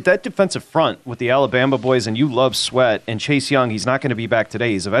 That defensive front with the Alabama boys, and you love Sweat, and Chase Young, he's not going to be back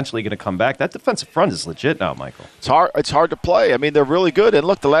today. He's eventually going to come back. That defensive front is legit now, Michael. It's hard to play. I mean, they're really good. And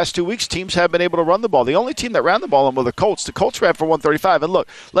look, the last 2 weeks, teams have been able to run the ball. The only team that ran the ball were the Colts. The Colts ran for 135. And look,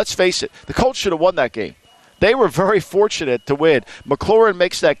 let's face it, the Colts should have won that game. They were very fortunate to win. McLaurin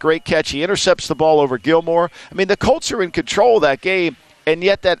makes that great catch. He intercepts the ball over Gilmore. I mean, the Colts are in control of that game, and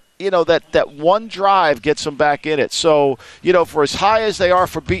yet that one drive gets them back in it. So, for as high as they are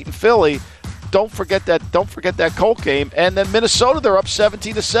for beating Philly, don't forget that Colt game. And then Minnesota, they're up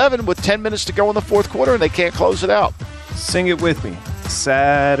 17-7 with 10 minutes to go in the fourth quarter, and they can't close it out. Sing it with me.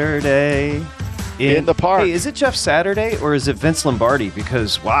 Saturday in the park. Hey, is it Jeff Saturday or is it Vince Lombardi?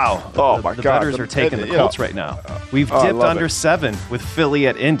 Because, wow, the bettors are taking the Colts right now. We've dipped under 7 with Philly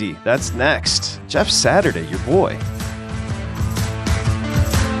at Indy. That's next. Jeff Saturday, your boy.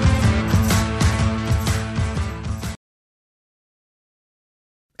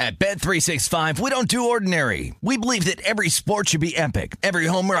 At Bet365, we don't do ordinary. We believe that every sport should be epic. Every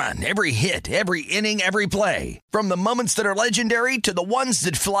home run, every hit, every inning, every play. From the moments that are legendary to the ones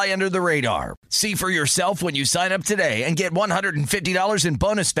that fly under the radar. See for yourself when you sign up today and get $150 in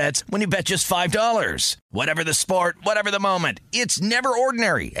bonus bets when you bet just $5. Whatever the sport, whatever the moment, it's never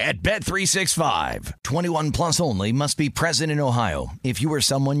ordinary at Bet365. 21 plus only. Must be present in Ohio. If you or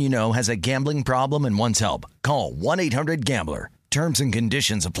someone you know has a gambling problem and wants help, call 1-800-GAMBLER. Terms and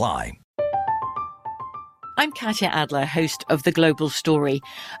conditions apply. I'm Katya Adler, host of The Global Story.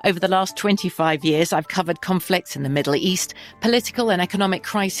 Over the last 25 years, I've covered conflicts in the Middle East, political and economic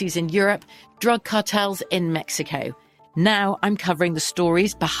crises in Europe, drug cartels in Mexico. Now I'm covering the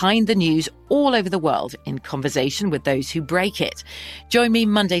stories behind the news all over the world in conversation with those who break it. Join me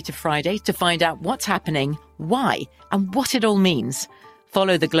Monday to Friday to find out what's happening, why, and what it all means.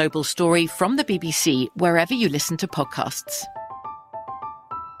 Follow The Global Story from the BBC wherever you listen to podcasts.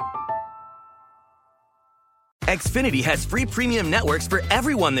 Xfinity has free premium networks for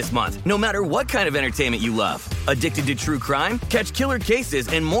everyone this month, no matter what kind of entertainment you love. Addicted to true crime? Catch killer cases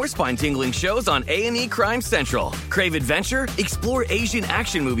and more spine-tingling shows on A&E Crime Central. Crave adventure? Explore Asian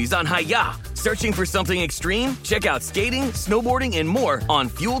action movies on Hi-YAH. Searching for something extreme? Check out skating, snowboarding, and more on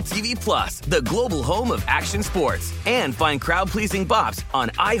Fuel TV Plus, the global home of action sports. And find crowd-pleasing bops on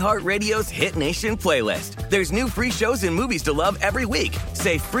iHeartRadio's Hit Nation playlist. There's new free shows and movies to love every week.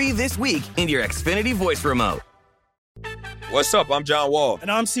 Say free this week in your Xfinity voice remote. What's up? I'm John Wall.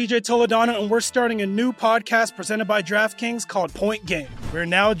 And I'm CJ Toledano, and we're starting a new podcast presented by DraftKings called Point Game. We're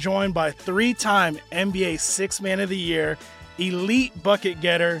now joined by three-time NBA Sixth Man of the Year, elite bucket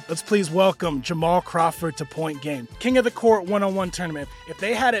getter. Let's please welcome Jamal Crawford to Point Game. King of the Court one-on-one tournament. If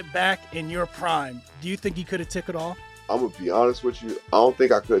they had it back in your prime, do you think you could have took it all? I'm going to be honest with you. I don't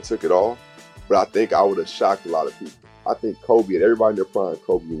think I could have took it all, but I think I would have shocked a lot of people. I think Kobe and everybody in their prime,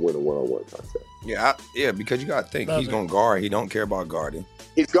 Kobe would win a one-on-one contest. Yeah, because you got to think he's going to guard. He don't care about guarding.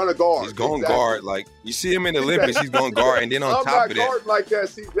 He's going to guard. He's going to guard. Like, you see him in the Olympics, he's going to guard. And then on top of that. I'm not guarding like that,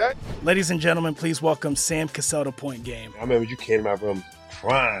 CJ. Ladies and gentlemen, please welcome Sam Cassell to Point Game. I remember you came to my room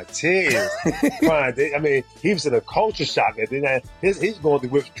crying, tears, crying. I mean, he was in a culture shock. And then he's going through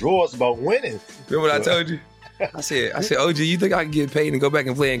withdrawals about winning. Remember what I told you? I said, OG, you think I can get paid and go back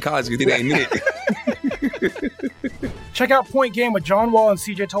and play in college? You think they need it? Check out Point Game with John Wall and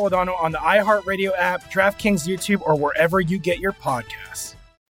CJ Toledano on the iHeartRadio app, DraftKings YouTube, or wherever you get your podcasts.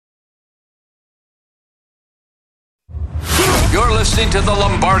 You're listening to The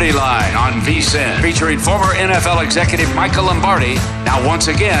Lombardi Line on VSiN, featuring former NFL executive Michael Lombardi. Now, once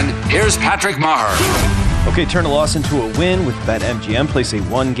again, here's Patrick Maher. Okay, turn a loss into a win with BetMGM. Place a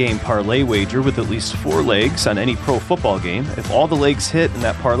one-game parlay wager with at least 4 legs on any pro football game. If all the legs hit in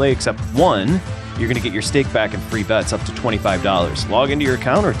that parlay except one, you're going to get your stake back and free bets up to $25. Log into your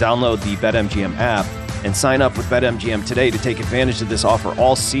account or download the BetMGM app and sign up with BetMGM today to take advantage of this offer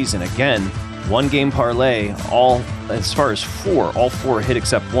all season. Again, one-game parlay, all 4 hit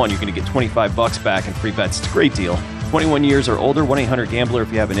except one. You're going to get $25 back and free bets. It's a great deal. 21 years or older, 1-800-GAMBLER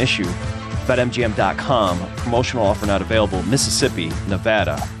if you have an issue. BetMGM.com. Promotional offer not available. Mississippi,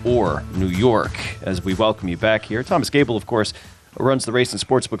 Nevada, or New York. As we welcome you back here. Thomas Gable, of course, runs the race and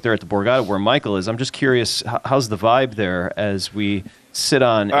sportsbook there at the Borgata where Michael is. I'm just curious, how's the vibe there as we sit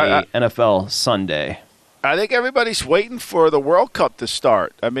on a NFL Sunday? I think everybody's waiting for the World Cup to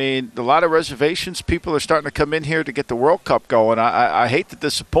start. I mean, a lot of reservations. People are starting to come in here to get the World Cup going. I hate to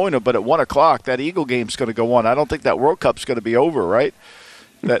disappoint them, but at 1 o'clock, that Eagle game's going to go on. I don't think that World Cup's going to be over, right?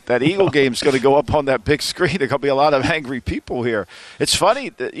 That Eagle game's going to go up on that big screen. There's going to be a lot of angry people here. It's funny,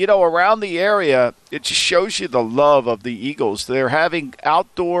 that, around the area, it just shows you the love of the Eagles. They're having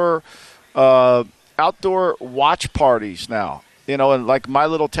outdoor watch parties now. And like my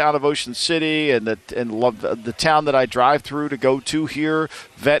little town of Ocean City and the town that I drive through to go to here,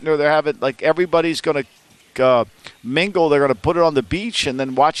 Ventnor, they're having, like, everybody's going to mingle. They're going to put it on the beach and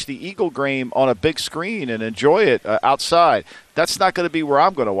then watch the Eagle game on a big screen and enjoy it outside. That's not going to be where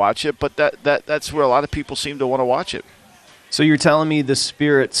I'm going to watch it, but that's where a lot of people seem to want to watch it. So you're telling me the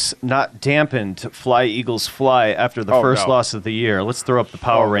spirit's not dampened, Fly Eagles Fly, after the first loss of the year. Let's throw up the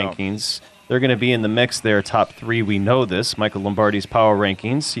power rankings. They're going to be in the mix there, top 3. We know this. Michael Lombardi's power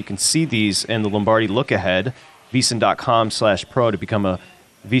rankings. You can see these in the Lombardi Look Ahead, VSiN.com/pro to become a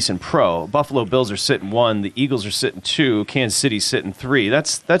VSiN Pro. Buffalo Bills are sitting 1. The Eagles are sitting 2. Kansas City's sitting 3.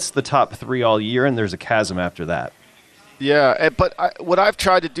 That's the top 3 all year, and there's a chasm after that. Yeah, but what I've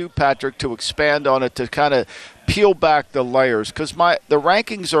tried to do, Patrick, to expand on it, to kind of peel back the layers, because the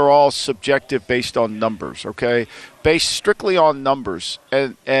rankings are all subjective based on numbers, okay? Based strictly on numbers,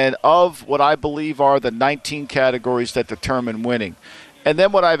 and of what I believe are the 19 categories that determine winning. And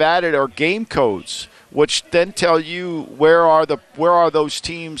then what I've added are game codes, which then tell you where are those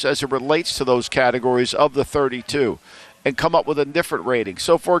teams as it relates to those categories of the 32, and come up with a different rating.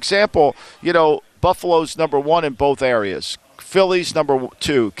 So, for example, Buffalo's number 1 in both areas. Philly's number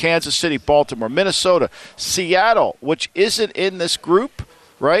 2. Kansas City, Baltimore, Minnesota, Seattle, which isn't in this group,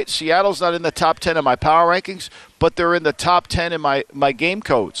 right? Seattle's not in the top 10 in my power rankings, but they're in the top 10 in my game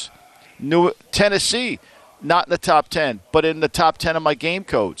codes. Tennessee, not in the top 10, but in the top 10 of my game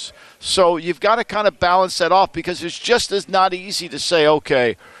codes. So you've got to kind of balance that off, because it's just as not easy to say,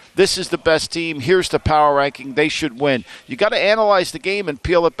 okay, this is the best team, here's the power ranking, they should win. You got to analyze the game and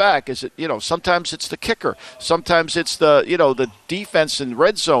peel it back. Is it, sometimes it's the kicker, sometimes it's the defense in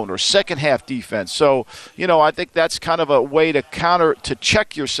red zone or second half defense. So, I think that's kind of a way to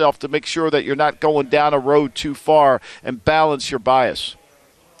check yourself to make sure that you're not going down a road too far and balance your bias.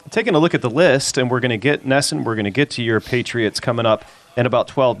 Taking a look at the list, and we're going to get to your Patriots coming up in about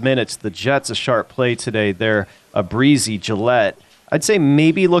 12 minutes. The Jets, a sharp play today. They're a breezy Gillette. I'd say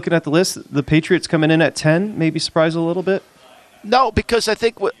maybe looking at the list, the Patriots coming in at 10, maybe surprise a little bit. No, because I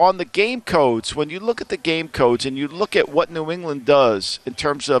think on the game codes, when you look at the game codes and you look at what New England does in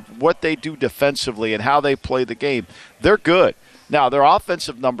terms of what they do defensively and how they play the game, they're good. Now, their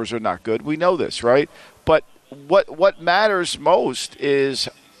offensive numbers are not good. We know this, right? But what matters most is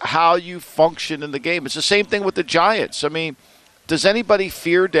how you function in the game. It's the same thing with the Giants. I mean, does anybody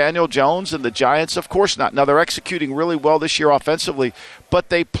fear Daniel Jones and the Giants? Of course not. Now, they're executing really well this year offensively, but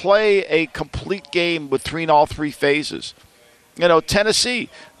they play a complete game between all three phases. Tennessee,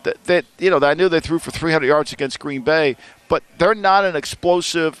 I knew they threw for 300 yards against Green Bay, but they're not an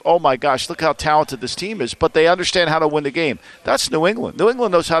explosive, oh my gosh, look how talented this team is, but they understand how to win the game. That's New England. New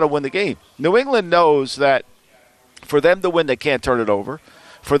England knows how to win the game. New England knows that for them to win, they can't turn it over.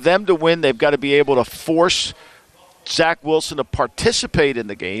 For them to win, they've got to be able to force Zach Wilson to participate in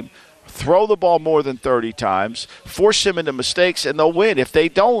the game, throw the ball more than 30 times, force him into mistakes, and they'll win. If they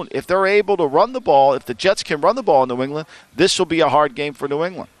don't, if they're able to run the ball, if the Jets can run the ball in New England, this will be a hard game for New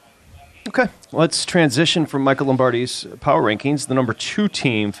England. Okay, let's transition from Michael Lombardi's power rankings. The number 2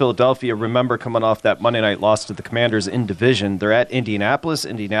 team, Philadelphia, remember coming off that Monday night loss to the Commanders in division. They're at Indianapolis.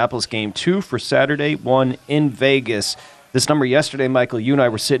 Indianapolis game 2 for Saturday, 1 in Vegas. This number yesterday, Michael, you and I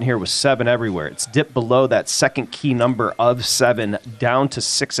were sitting here with 7 everywhere. It's dipped below that second key number of 7, down to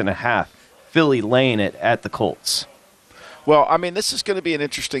 6.5. Philly laying it at the Colts. Well, I mean, this is going to be an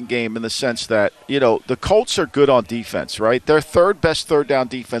interesting game in the sense that, the Colts are good on defense, right? They're third best third down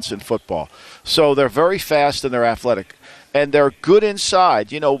defense in football. So they're very fast and they're athletic. And they're good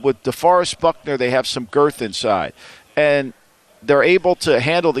inside. With DeForest Buckner, they have some girth inside. And they're able to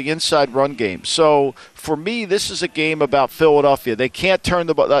handle the inside run game. So, for me, this is a game about Philadelphia. They can't turn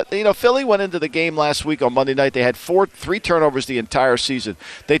the ball. Philly went into the game last week on Monday night. They had 3 turnovers the entire season.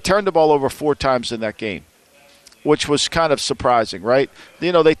 They turned the ball over 4 times in that game, which was kind of surprising, right?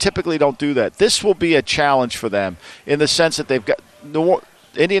 They typically don't do that. This will be a challenge for them in the sense that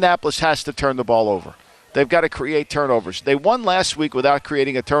Indianapolis has to turn the ball over. They've got to create turnovers. They won last week without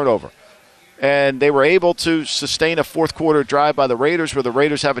creating a turnover. And they were able to sustain a fourth-quarter drive by the Raiders where the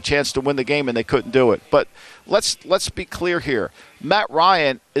Raiders have a chance to win the game, and they couldn't do it. But let's be clear here. Matt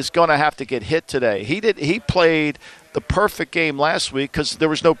Ryan is going to have to get hit today. He played the perfect game last week because there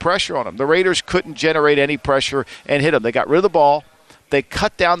was no pressure on him. The Raiders couldn't generate any pressure and hit him. They got rid of the ball. They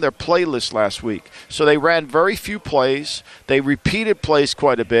cut down their play list last week. So they ran very few plays. They repeated plays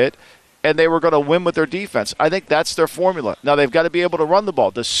quite a bit. And they were going to win with their defense. I think that's their formula. Now, they've got to be able to run the ball.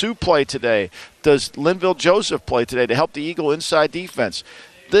 Does Sue play today? Does Linville Joseph play today to help the Eagle inside defense?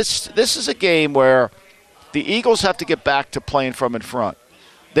 This is a game where the Eagles have to get back to playing from in front.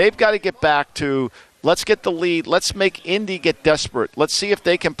 They've got to get back to, let's get the lead. Let's make Indy get desperate. Let's see if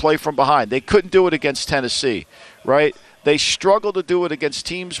they can play from behind. They couldn't do it against Tennessee, right? They struggle to do it against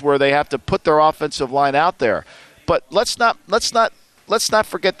teams where they have to put their offensive line out there. But let's not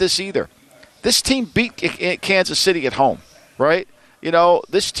forget this either. This team beat Kansas City at home, right?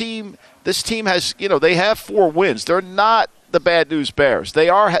 This team has, they have 4 wins. They're not the bad news Bears.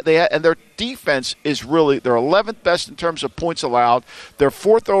 And their defense is really, they're 11th best in terms of points allowed. They're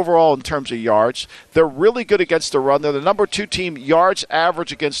 4th overall in terms of yards. They're really good against the run. They're the number 2 team yards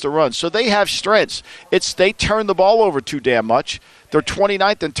average against the run. So they have strengths. They turn the ball over too damn much. They're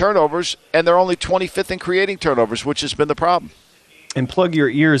 29th in turnovers, and they're only 25th in creating turnovers, which has been the problem. And plug your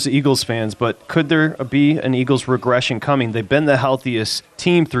ears, Eagles fans, but could there be an Eagles regression coming? They've been the healthiest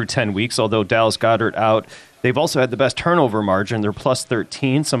team through 10 weeks, although Dallas Goedert out. They've also had the best turnover margin. They're plus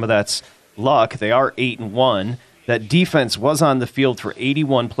 13. Some of that's luck. They are 8-1. That defense was on the field for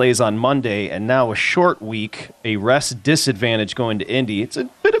 81 plays on Monday, and now a short week, a rest disadvantage going to Indy. It's a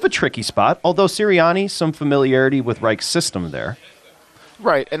bit of a tricky spot, although Sirianni, some familiarity with Reich's system there.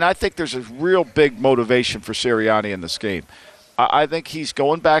 Right, and I think there's a real big motivation for Sirianni in this game. I think he's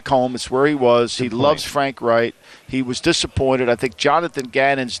going back home. It's where he was. He loves Frank Reich. He was disappointed. I think Jonathan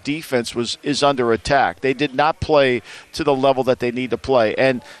Gannon's defense is under attack. They did not play to the level that they need to play,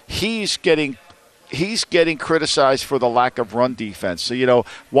 and he's getting criticized for the lack of run defense. So,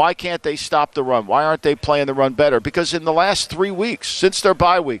 why can't they stop the run? Why aren't they playing the run better? Because in the last 3 weeks, since their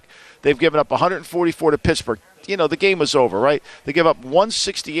bye week, They've given up 144 to Pittsburgh. You know, the game was over, right? They give up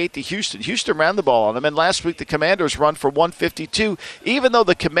 168 to Houston. Houston ran the ball on them, and last week the Commanders run for 152, even though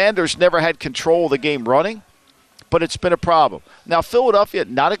the Commanders never had control of the game running, but it's been a problem. Now, Philadelphia,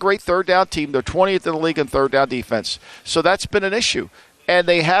 not a great third down team. They're 20th in the league in third down defense, so that's been an issue. And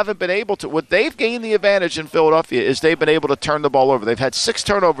they haven't been able to. What they've gained the advantage in Philadelphia is they've been able to turn the ball over. They've had 6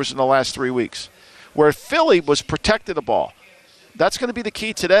 turnovers in the last 3 weeks, where Philly was protecting the ball. That's going to be the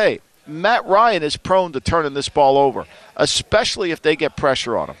key today. Matt Ryan is prone to turning this ball over, especially if they get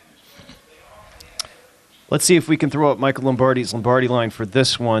pressure on him. Let's see if we can throw up Michael Lombardi's Lombardi line for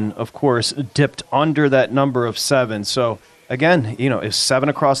this one. Of course, dipped under that number of 7. So, again, you know, if 7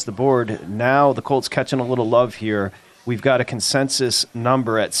 across the board, now the Colts catching a little love here. We've got a consensus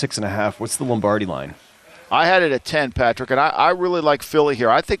number at 6.5. What's the Lombardi line? I had it at 10, Patrick, and I really like Philly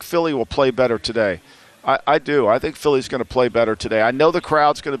here. I think Philly will play better today. I do. I think Philly's going to play better today. I know the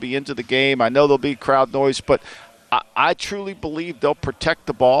crowd's going to be into the game. I know there'll be crowd noise, but I truly believe they'll protect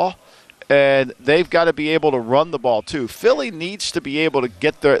the ball, and they've got to be able to run the ball too. Philly needs to be able to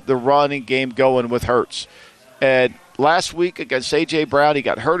get the running game going with Hurts. And last week against A.J. Brown, he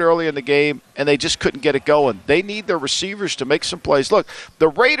got hurt early in the game, and they just couldn't get it going. They need their receivers to make some plays. Look, the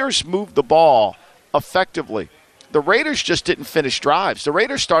Raiders moved the ball effectively. The Raiders just didn't finish drives. The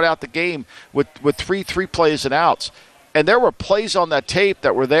Raiders start out the game with three plays and outs. And there were plays on that tape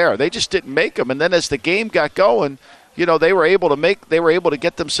that were there. They just didn't make them. And then as the game got going, you know, they were able to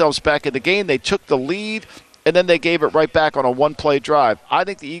get themselves back in the game. They took the lead, and then they gave it right back on a one-play drive. I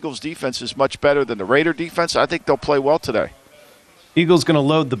think the Eagles' defense is much better than the Raider defense. I think they'll play well today. Eagles going to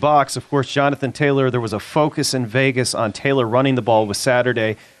load the box. Of course, Jonathan Taylor, there was a focus in Vegas on Taylor running the ball with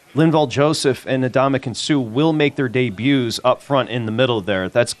Saturday. Linval Joseph and Ndamukong Suh will make their debuts up front in the middle there.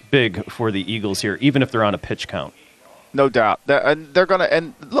 That's big for the Eagles here, even if they're on a pitch count. No doubt. They're going to –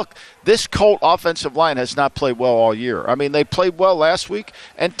 and look, this Colt offensive line has not played well all year. I mean, they played well last week,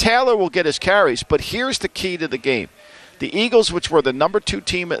 and Taylor will get his carries. But here's the key to the game. The Eagles, which were the number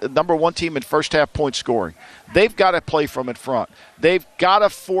 1 team in first-half point scoring, they've got to play from in front. They've got to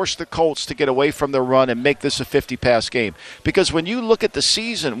force the Colts to get away from their run and make this a 50-pass game. Because when you look at the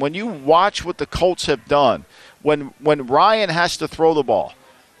season, when you watch what the Colts have done, when Ryan has to throw the ball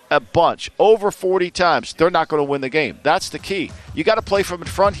a bunch, over 40 times, they're not going to win the game. That's the key. You got to play from in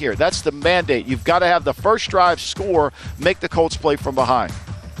front here. That's the mandate. You've got to have the first drive score, make the Colts play from behind.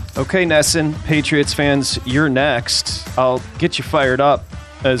 Okay, Nesson, Patriots fans, you're next. I'll get you fired up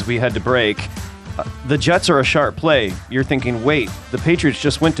as we head to break. The Jets are a sharp play. You're thinking, wait, the Patriots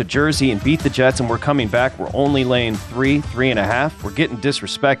just went to Jersey and beat the Jets and we're coming back. We're only laying 3.5. We're getting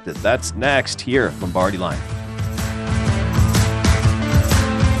disrespected. That's next here, Lombardi Line.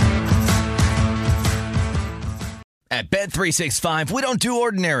 At Bet365, we don't do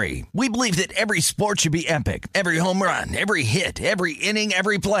ordinary. We believe that every sport should be epic. Every home run, every hit, every inning,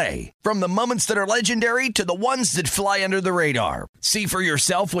 every play. From the moments that are legendary to the ones that fly under the radar. See for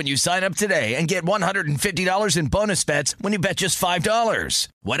yourself when you sign up today and get $150 in bonus bets when you bet just $5.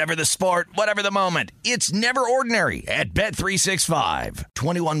 Whatever the sport, whatever the moment, it's never ordinary at Bet365.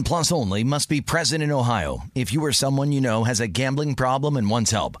 21 plus only. Must be present in Ohio. If you or someone you know has a gambling problem and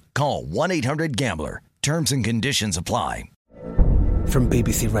wants help, call 1-800-GAMBLER. Terms and conditions apply. From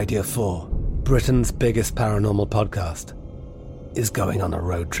BBC Radio 4, Britain's biggest paranormal podcast is going on a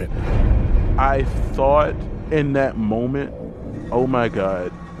road trip. I thought in that moment, oh my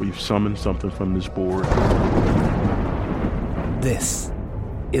God, we've summoned something from this board. This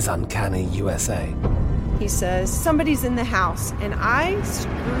is Uncanny USA. He says, somebody's in the house, and I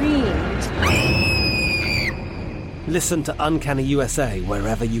screamed. Listen to Uncanny USA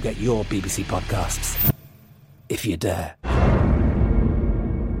wherever you get your BBC podcasts, if you dare.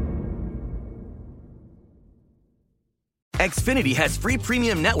 Xfinity has free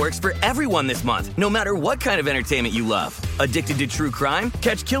premium networks for everyone this month, no matter what kind of entertainment you love. Addicted to true crime?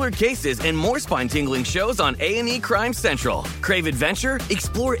 Catch killer cases and more spine-tingling shows on A&E Crime Central. Crave adventure?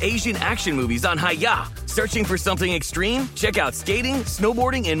 Explore Asian action movies on Hi-YAH. Searching for something extreme? Check out skating,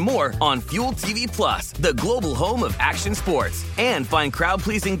 snowboarding, and more on Fuel TV Plus, the global home of action sports. And find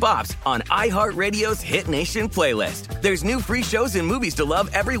crowd-pleasing bops on iHeartRadio's Hit Nation playlist. There's new free shows and movies to love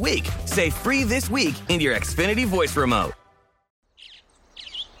every week. Say free this week in your Xfinity voice remote.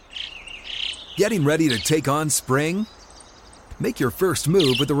 Getting ready to take on spring? Make your first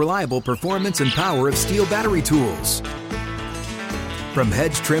move with the reliable performance and power of Steel battery tools. From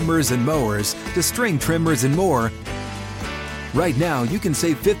hedge trimmers and mowers to string trimmers and more, right now you can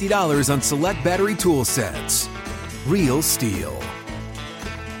save $50 on select battery tool sets. Real Steel.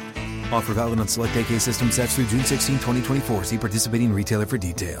 Offer valid on select AK system sets through June 16, 2024. See participating retailer for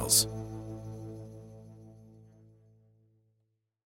details.